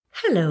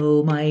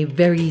Hello, my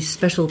very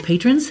special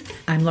patrons.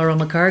 I'm Laurel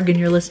McCarg, and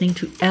you're listening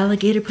to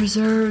Alligator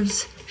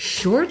Preserve's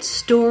short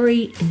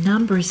story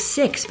number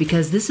 6,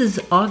 because this is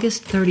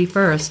August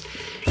 31st,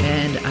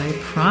 and I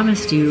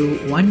promised you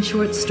one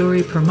short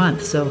story per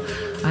month, so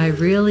I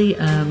really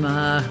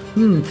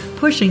am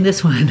pushing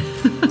this one.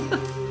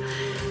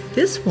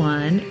 This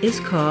one is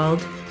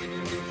called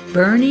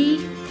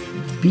Bernie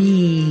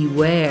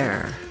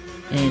Beware,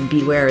 and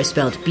beware is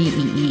spelled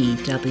Beeware.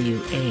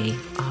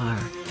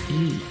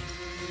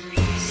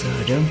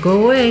 So don't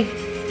go away.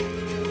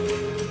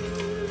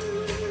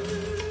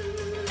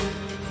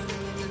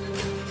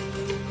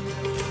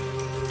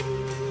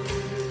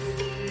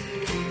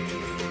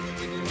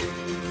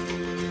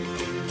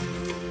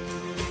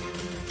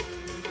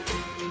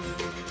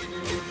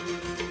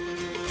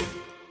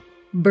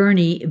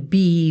 Bernie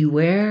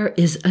Beware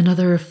is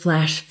another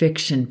flash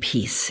fiction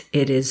piece.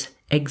 It is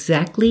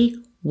exactly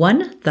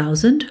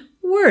 1,000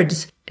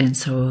 words. And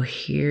so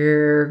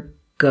here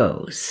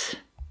goes.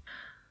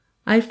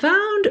 I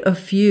found a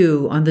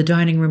few on the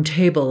dining room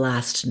table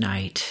last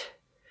night.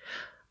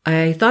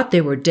 I thought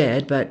they were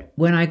dead, but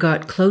when I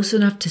got close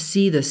enough to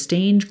see the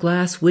stained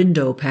glass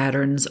window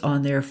patterns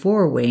on their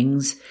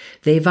forewings,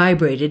 they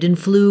vibrated and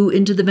flew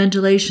into the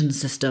ventilation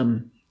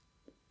system.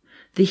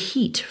 The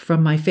heat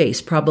from my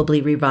face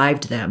probably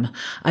revived them.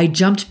 I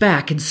jumped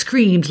back and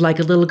screamed like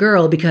a little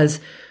girl because,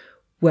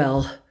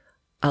 well,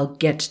 I'll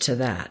get to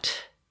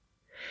that.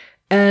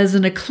 As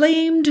an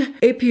acclaimed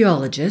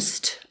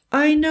apiologist,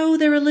 I know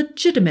there are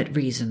legitimate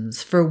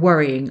reasons for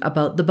worrying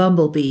about the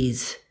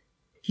bumblebees.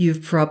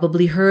 You've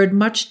probably heard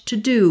much to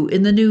do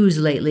in the news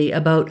lately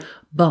about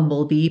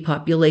bumblebee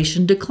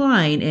population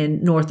decline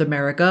in North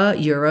America,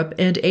 Europe,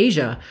 and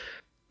Asia.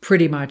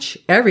 Pretty much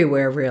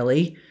everywhere,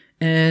 really,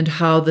 and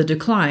how the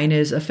decline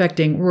is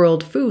affecting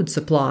world food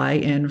supply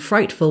in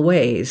frightful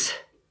ways.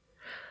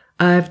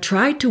 I've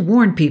tried to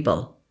warn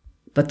people,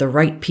 but the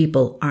right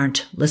people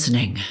aren't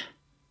listening.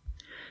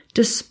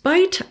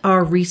 Despite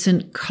our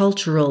recent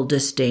cultural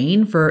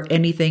disdain for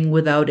anything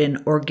without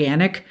an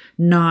organic,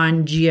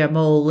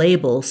 non-GMO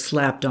label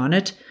slapped on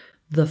it,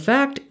 the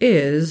fact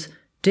is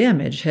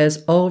damage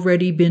has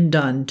already been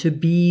done to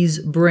bees'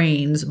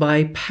 brains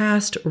by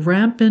past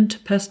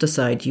rampant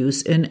pesticide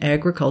use in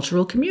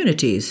agricultural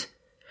communities.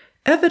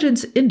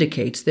 Evidence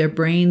indicates their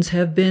brains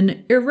have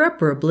been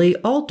irreparably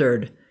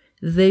altered.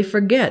 They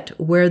forget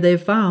where they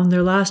found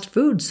their last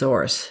food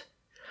source.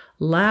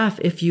 Laugh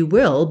if you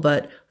will,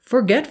 but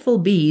forgetful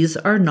bees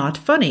are not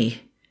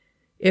funny.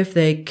 If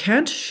they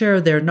can't share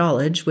their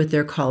knowledge with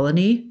their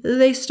colony,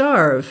 they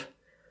starve.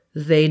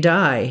 They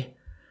die.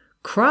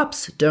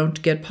 Crops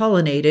don't get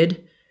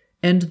pollinated,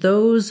 and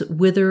those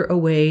wither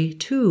away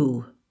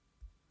too.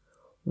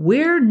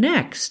 We're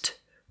next,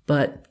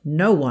 but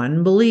no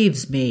one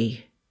believes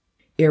me.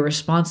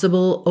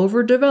 Irresponsible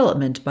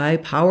overdevelopment by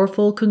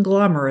powerful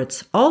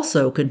conglomerates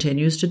also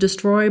continues to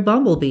destroy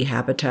bumblebee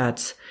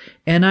habitats,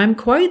 and I'm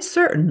quite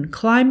certain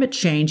climate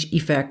change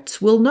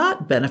effects will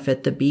not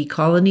benefit the bee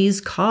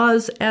colony's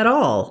cause at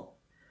all.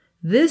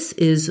 This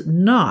is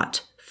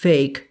not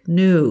fake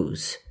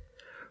news.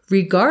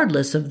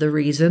 Regardless of the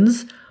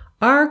reasons,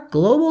 our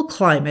global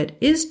climate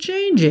is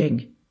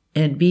changing,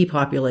 and bee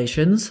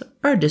populations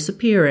are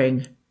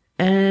disappearing.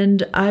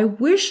 And I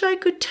wish I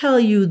could tell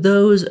you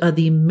those are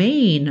the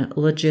main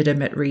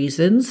legitimate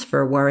reasons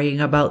for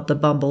worrying about the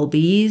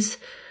bumblebees,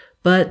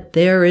 but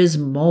there is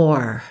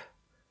more.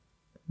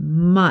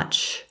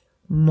 Much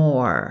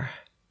more.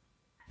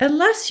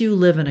 Unless you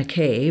live in a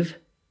cave,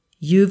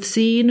 you've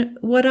seen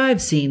what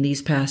I've seen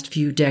these past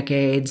few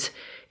decades,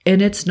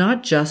 and it's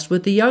not just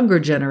with the younger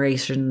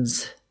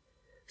generations.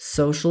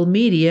 Social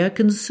media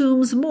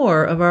consumes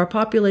more of our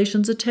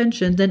population's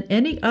attention than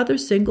any other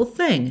single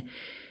thing.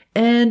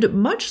 And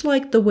much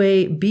like the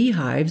way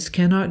beehives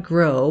cannot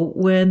grow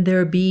when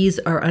their bees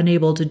are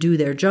unable to do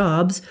their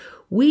jobs,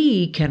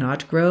 we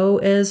cannot grow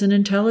as an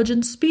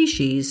intelligent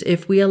species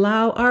if we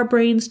allow our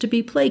brains to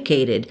be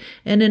placated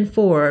and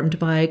informed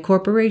by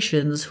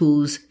corporations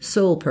whose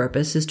sole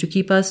purpose is to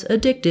keep us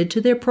addicted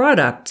to their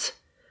products.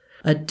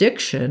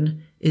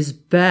 Addiction is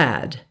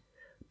bad.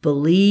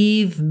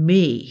 Believe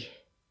me.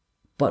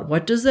 But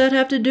what does that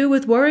have to do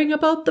with worrying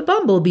about the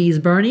bumblebees,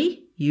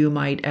 Bernie? You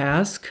might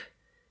ask.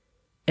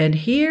 And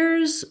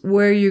here's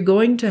where you're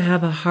going to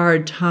have a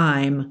hard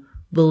time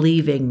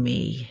believing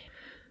me.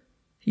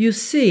 You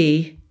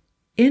see,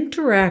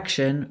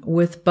 interaction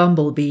with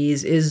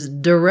bumblebees is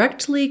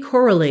directly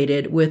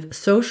correlated with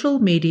social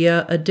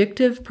media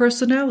addictive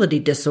personality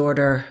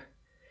disorder.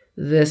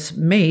 This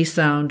may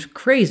sound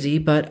crazy,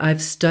 but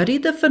I've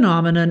studied the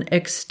phenomenon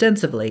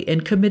extensively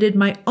and committed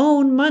my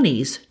own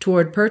monies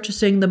toward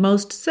purchasing the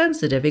most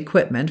sensitive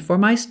equipment for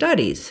my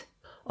studies.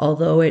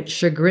 Although it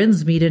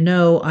chagrins me to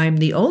know I'm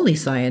the only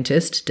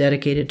scientist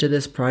dedicated to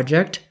this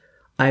project,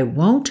 I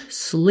won't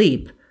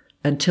sleep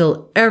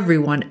until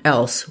everyone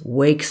else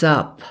wakes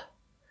up.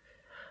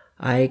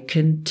 I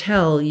can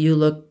tell you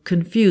look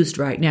confused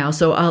right now,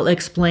 so I'll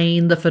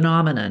explain the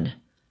phenomenon.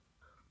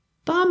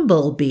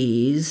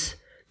 Bumblebees,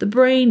 the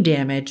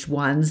brain-damaged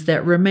ones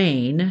that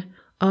remain,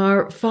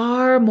 are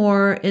far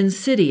more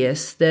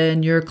insidious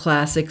than your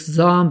classic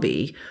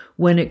zombie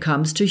when it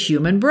comes to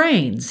human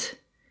brains.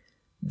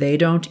 They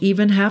don't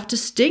even have to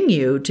sting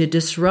you to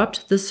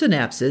disrupt the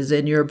synapses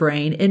in your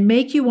brain and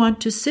make you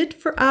want to sit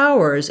for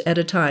hours at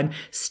a time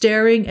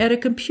staring at a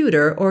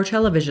computer or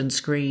television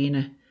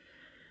screen.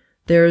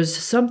 There's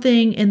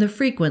something in the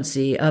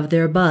frequency of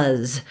their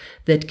buzz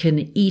that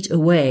can eat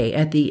away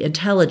at the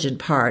intelligent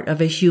part of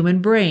a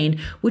human brain,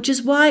 which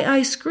is why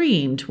I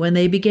screamed when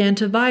they began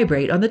to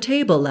vibrate on the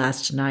table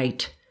last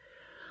night.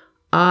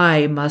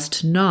 I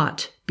must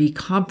not be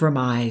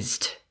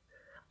compromised.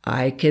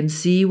 I can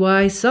see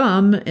why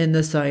some in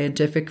the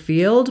scientific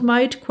field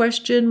might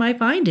question my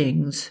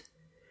findings.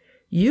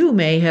 You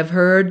may have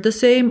heard the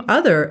same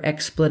other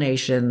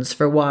explanations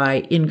for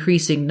why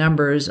increasing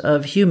numbers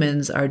of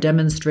humans are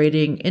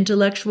demonstrating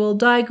intellectual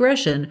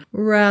digression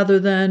rather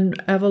than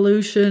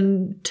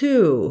evolution,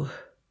 too.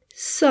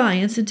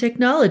 Science and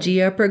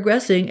technology are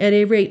progressing at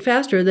a rate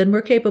faster than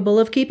we're capable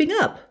of keeping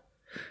up.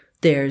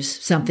 There's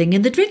something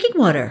in the drinking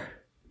water.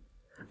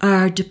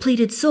 Our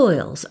depleted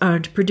soils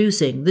aren't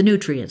producing the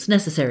nutrients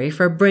necessary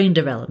for brain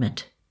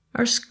development.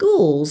 Our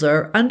schools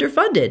are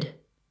underfunded.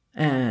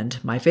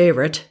 And my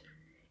favorite,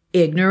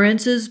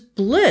 ignorance is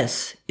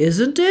bliss,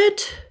 isn't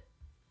it?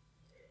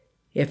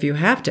 If you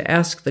have to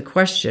ask the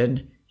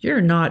question, you're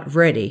not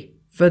ready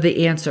for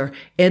the answer.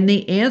 And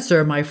the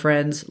answer, my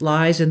friends,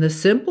 lies in the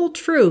simple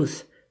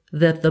truth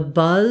that the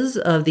buzz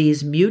of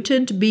these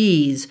mutant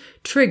bees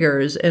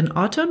triggers an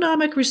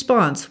autonomic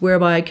response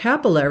whereby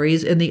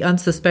capillaries in the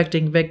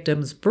unsuspecting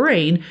victim's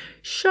brain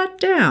shut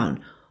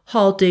down,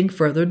 halting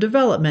further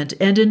development,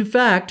 and in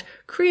fact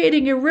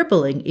creating a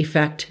rippling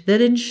effect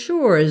that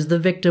ensures the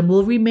victim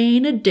will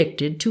remain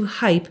addicted to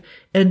hype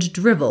and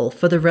drivel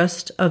for the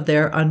rest of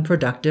their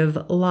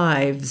unproductive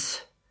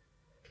lives.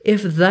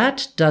 If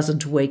that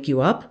doesn't wake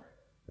you up,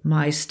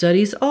 my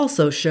studies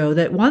also show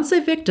that once a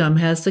victim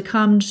has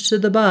succumbed to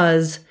the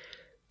buzz,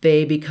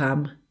 they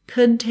become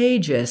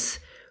contagious,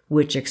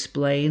 which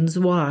explains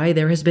why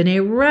there has been a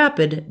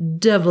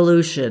rapid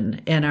devolution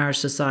in our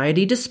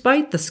society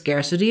despite the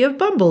scarcity of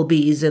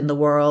bumblebees in the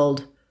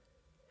world.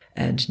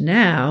 And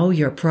now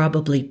you're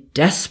probably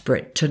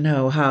desperate to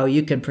know how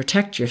you can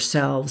protect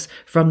yourselves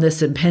from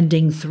this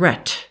impending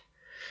threat.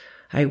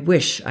 I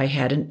wish I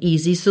had an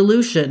easy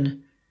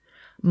solution.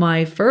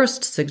 My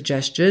first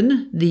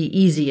suggestion, the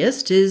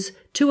easiest, is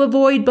to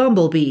avoid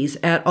bumblebees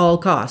at all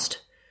cost.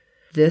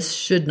 This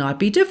should not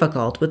be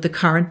difficult with the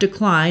current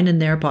decline in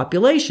their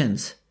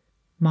populations.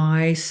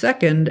 My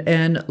second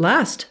and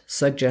last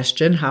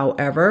suggestion,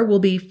 however, will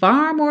be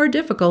far more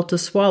difficult to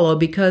swallow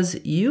because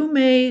you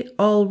may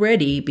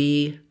already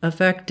be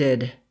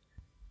affected.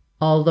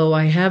 Although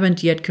I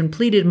haven't yet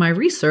completed my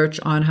research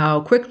on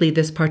how quickly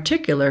this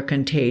particular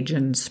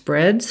contagion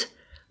spreads,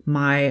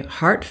 my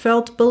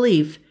heartfelt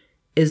belief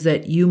is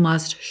that you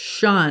must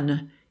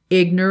shun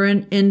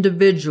ignorant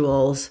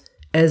individuals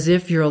as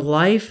if your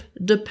life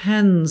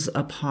depends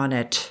upon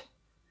it.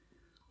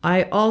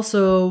 I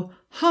also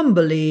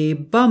humbly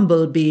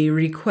bumblebee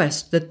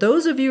request that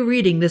those of you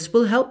reading this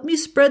will help me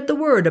spread the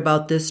word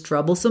about this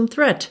troublesome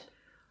threat.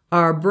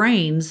 Our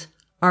brains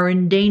are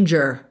in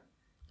danger.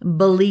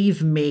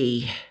 Believe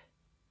me.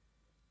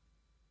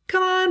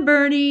 Come on,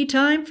 Bernie,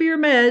 time for your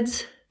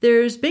meds.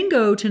 There's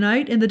bingo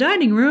tonight in the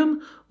dining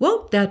room.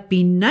 Won't that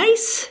be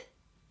nice?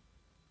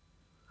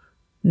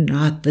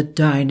 Not the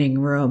dining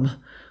room.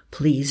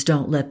 Please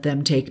don't let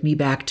them take me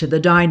back to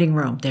the dining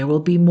room. There will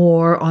be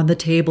more on the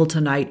table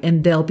tonight,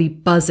 and they'll be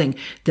buzzing.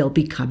 They'll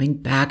be coming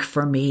back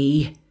for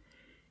me.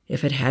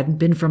 If it hadn't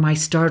been for my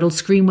startled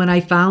scream when I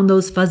found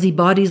those fuzzy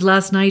bodies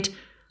last night,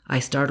 I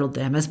startled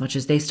them as much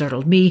as they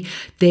startled me,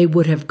 they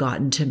would have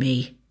gotten to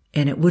me.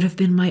 And it would have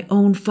been my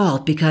own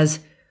fault because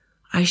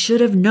I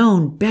should have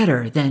known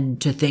better than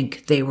to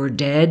think they were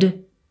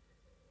dead.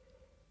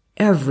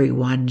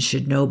 Everyone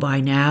should know by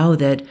now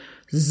that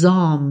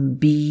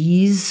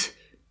zombies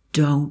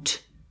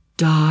don't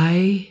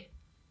die.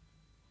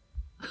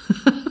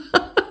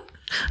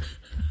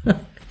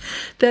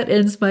 That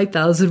ends my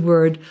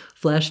 1,000-word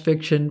flash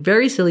fiction,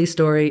 very silly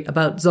story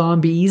about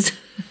zombies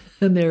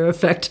and their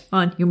effect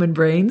on human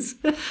brains.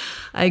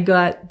 I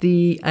got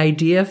the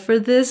idea for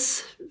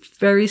this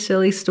very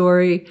silly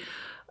story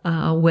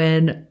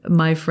when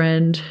my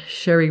friend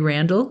Sherry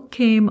Randall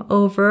came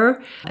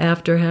over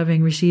after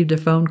having received a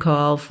phone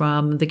call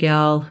from the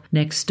gal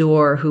next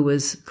door who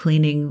was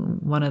cleaning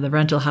one of the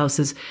rental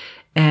houses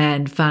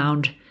and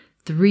found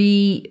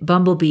 3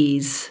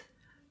 bumblebees.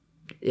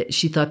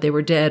 She thought they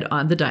were dead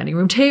on the dining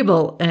room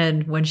table,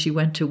 and when she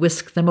went to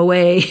whisk them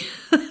away,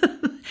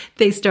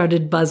 they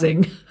started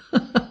buzzing.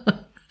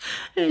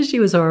 And she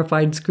was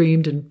horrified and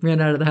screamed and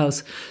ran out of the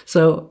house.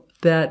 So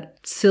that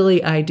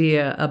silly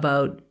idea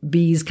about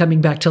bees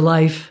coming back to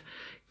life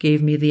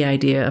gave me the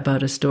idea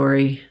about a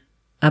story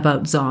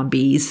about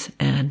zombies.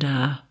 And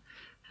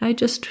I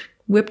just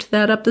whipped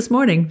that up this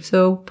morning.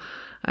 So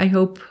I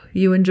hope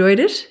you enjoyed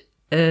it.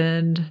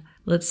 And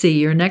let's see,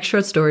 your next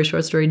short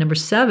story number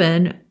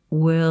 7,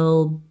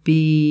 will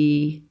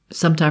be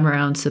sometime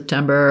around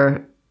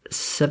September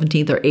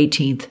 17th or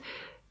 18th,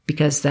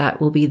 because that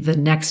will be the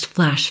next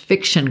flash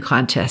fiction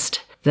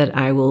contest that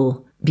I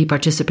will be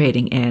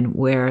participating in,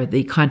 where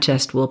the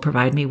contest will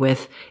provide me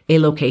with a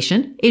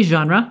location, a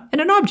genre,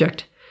 and an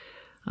object.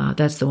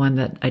 That's the one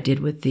that I did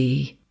with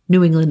the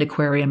New England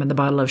Aquarium and the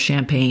bottle of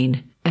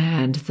champagne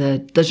and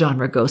the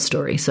genre ghost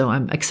story. So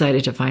I'm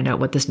excited to find out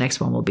what this next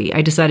one will be.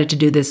 I decided to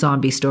do this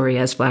zombie story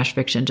as flash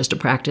fiction just to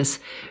practice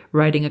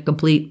writing a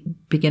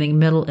complete beginning,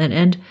 middle, and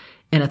end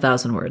in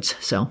 1,000 words.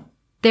 So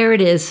there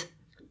it is.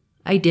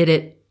 I did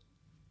it.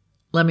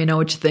 Let me know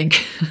what you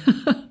think.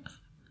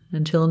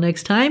 Until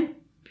next time,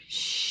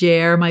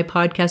 share my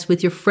podcast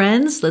with your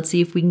friends. Let's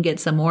see if we can get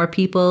some more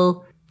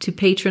people to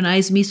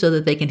patronize me so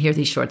that they can hear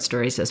these short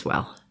stories as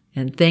well.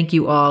 And thank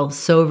you all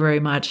so very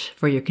much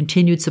for your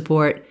continued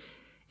support.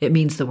 It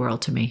means the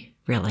world to me,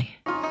 really.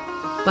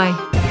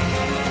 Bye.